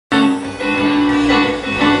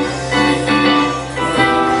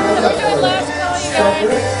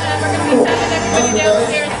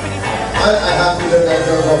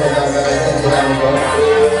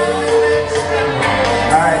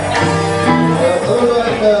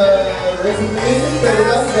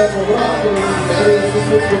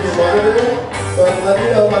But let me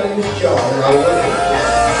know my name is John, and I will.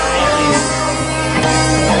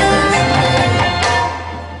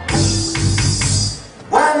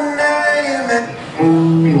 One name.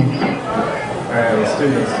 All right, let's do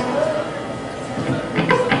this.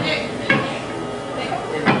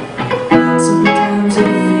 Sometimes it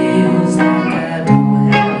feels like I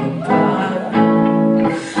don't have a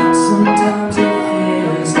partner. Sometimes it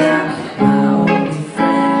feels like my only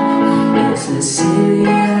friend is the city I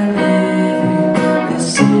live in. The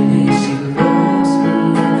city she loves me,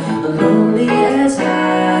 lonely as I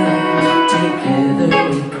am. Together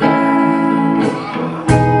we cry.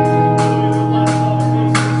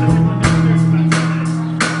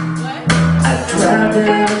 I drive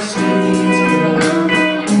down the streets alone.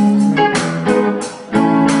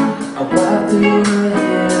 I walk through her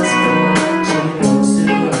hands, she knows who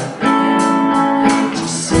I am. She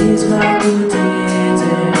sees my good deeds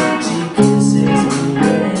and she kisses me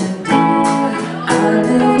when I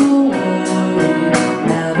never worry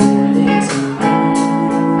now that it's alone.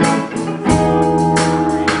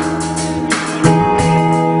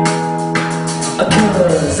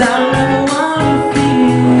 'Cause I never wanna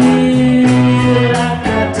feel like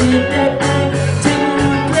I did that day. Take me to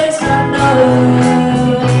a place I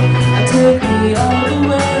know. Take me all the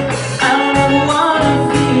way. I don't ever wanna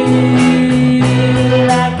feel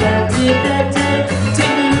like I did that day.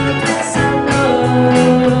 Take me to a place I know.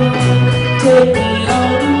 Take me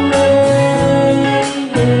all the way.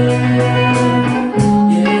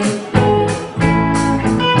 Yeah.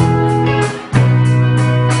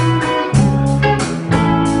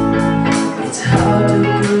 It's hard to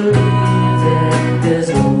believe that there's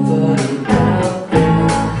nobody out there.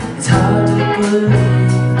 It's hard to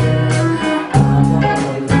believe that I'm all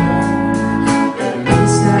alone. At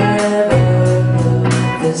least I ever know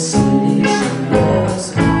the city she loves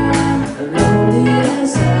me. Lonely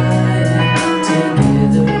as I am,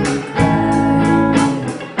 together we cry.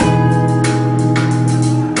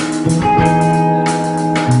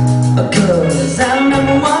 'Cause I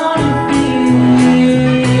never wanna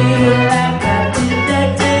feel like I did that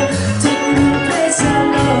day. Take me to a place I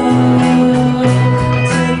know.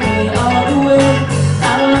 Take me all the way.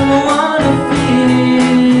 I don't ever wanna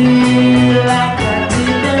feel like I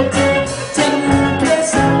did that day. Take me to a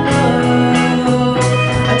place I know.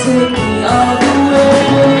 Take me all the way.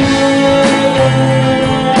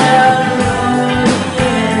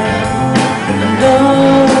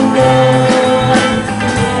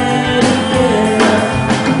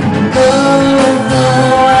 No, no,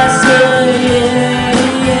 I say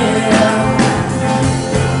yeah.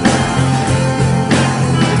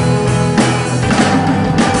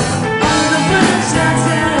 All the first nights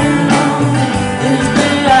I alone, it's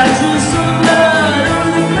been like just some blood. All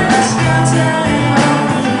the first nights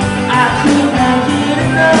I could not get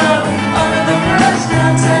enough. All the first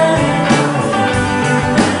nights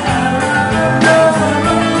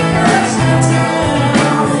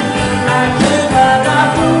I gave my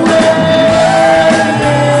life away.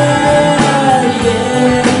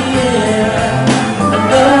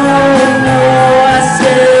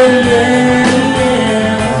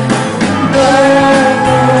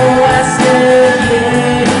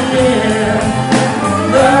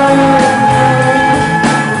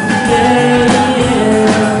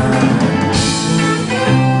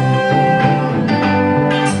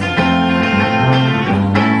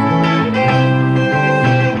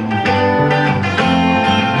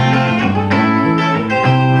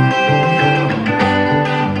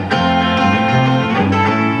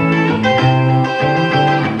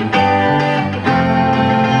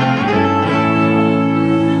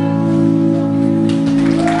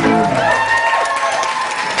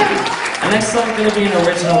 The next song is going to be an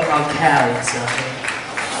original called Cali. So.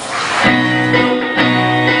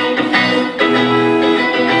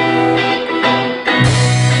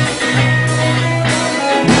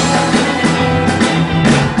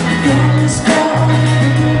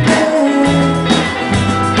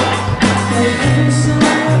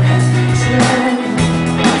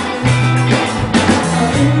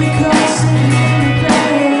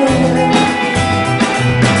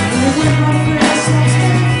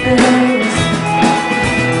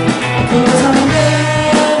 I'm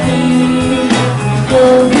ready.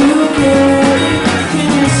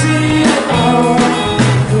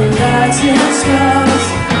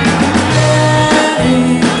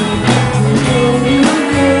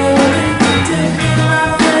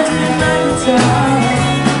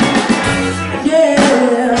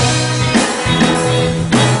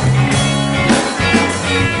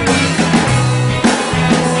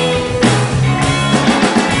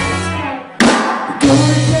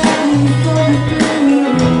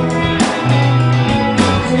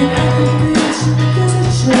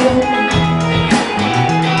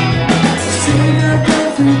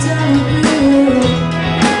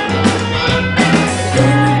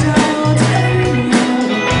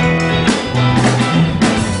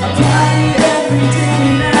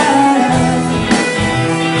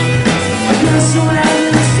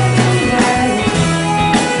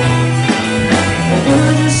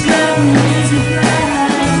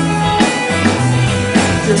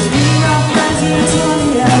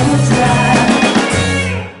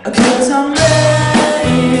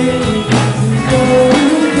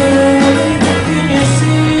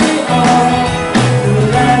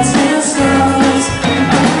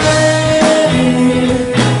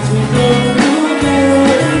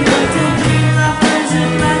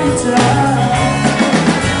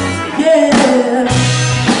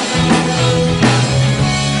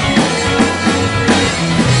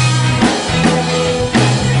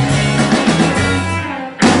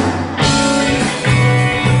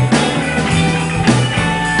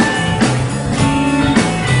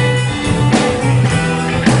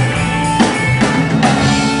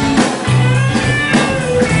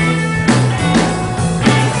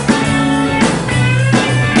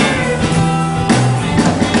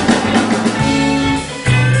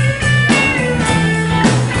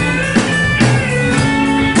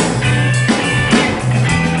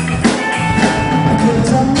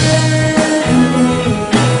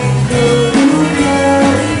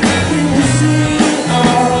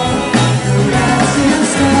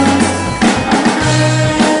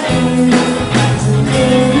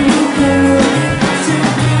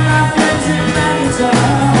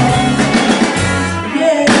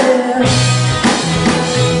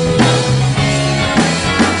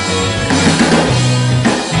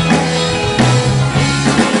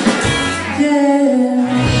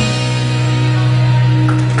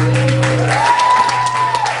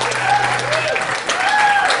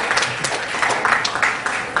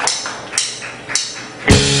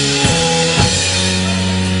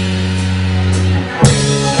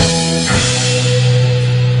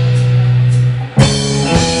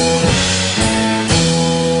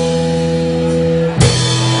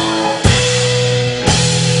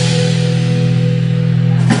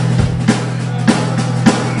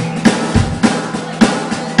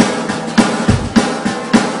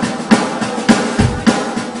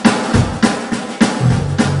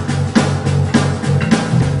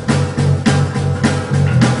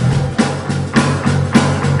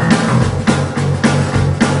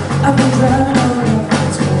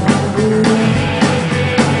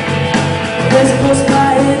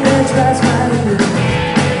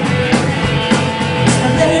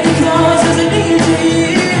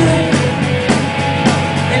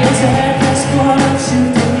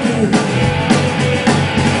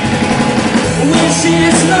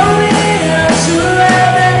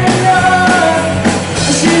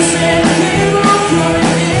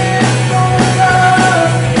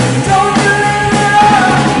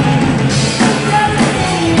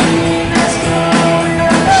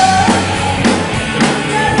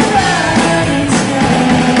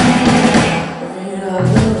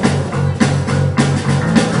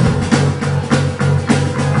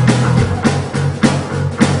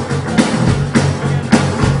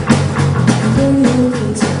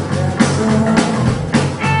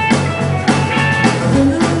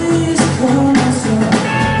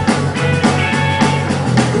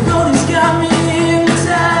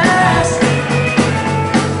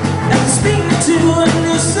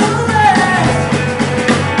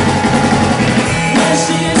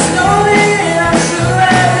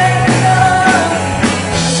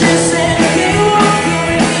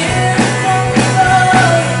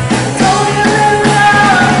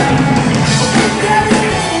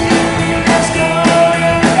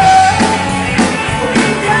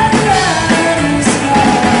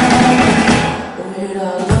 it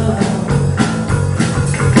all up.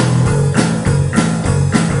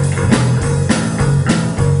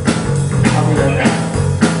 I'll be right back.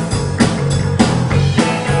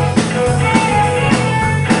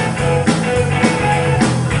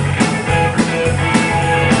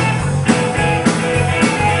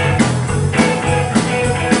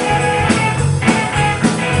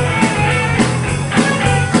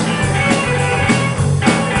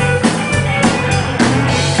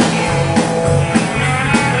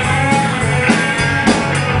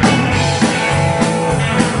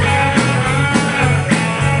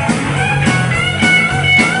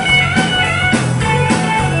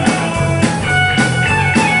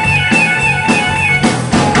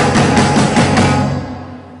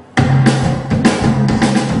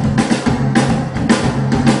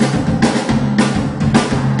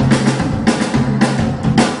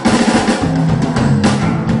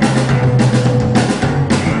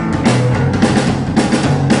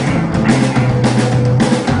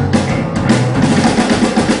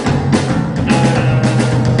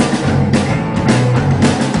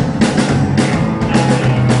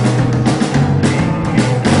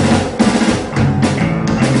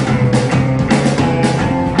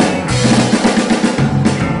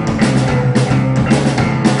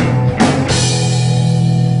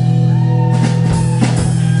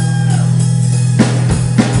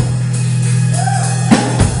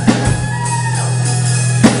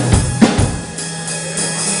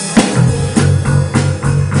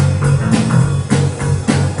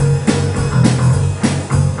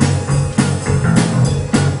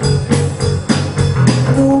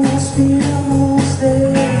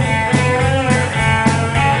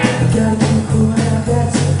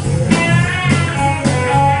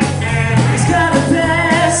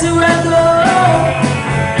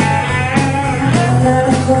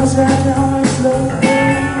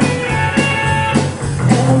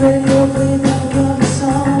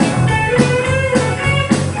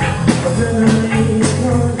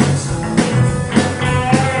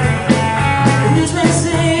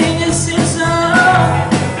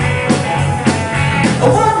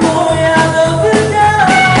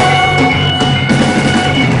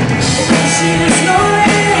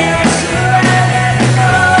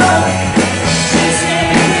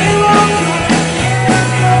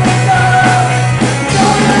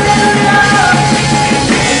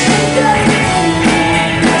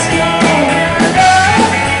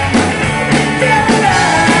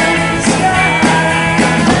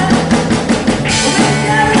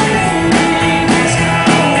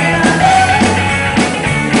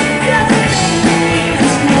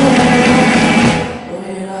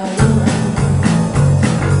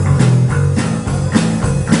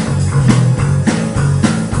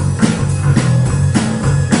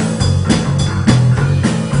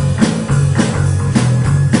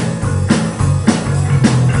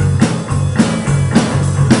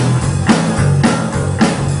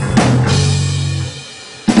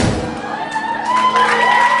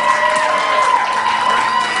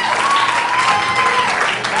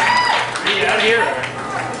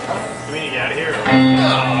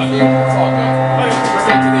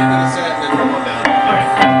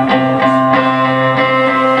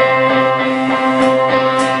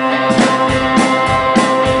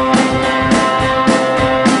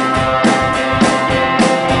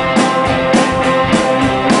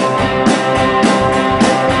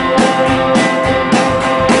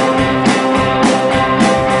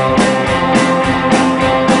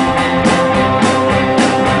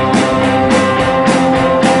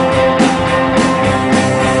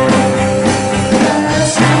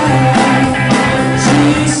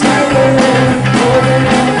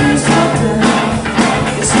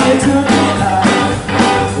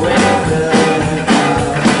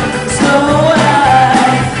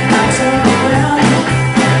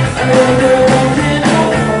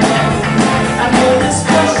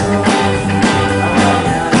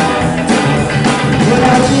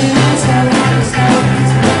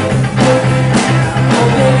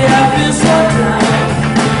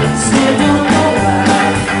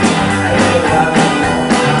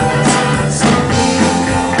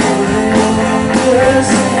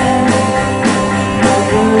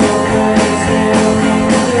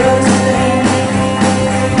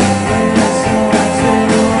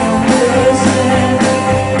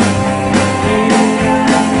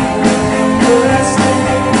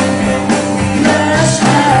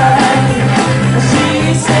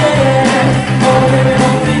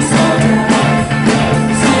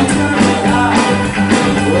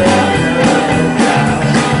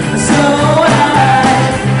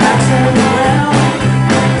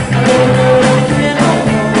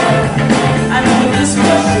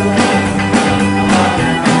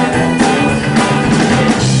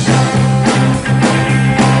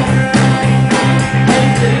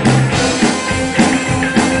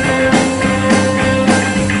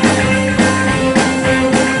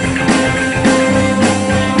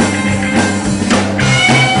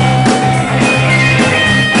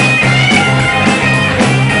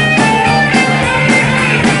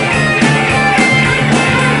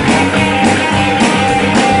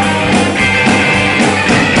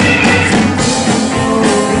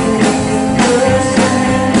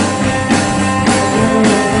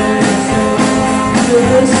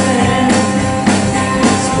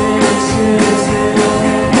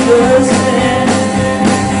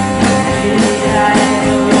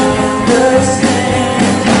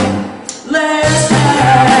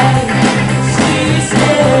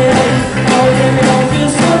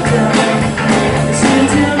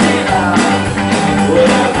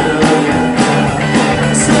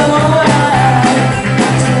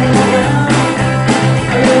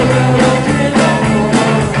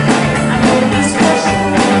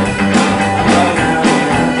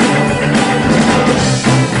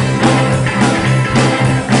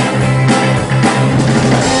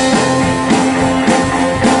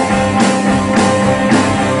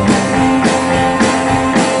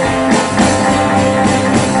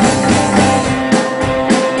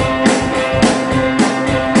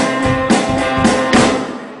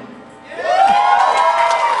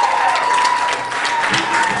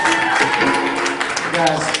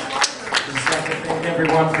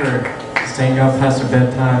 staying up past their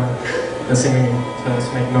bedtime, listening to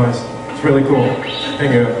us make noise. It's really cool.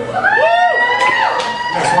 Thank you.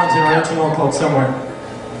 Next one's an original called Somewhere.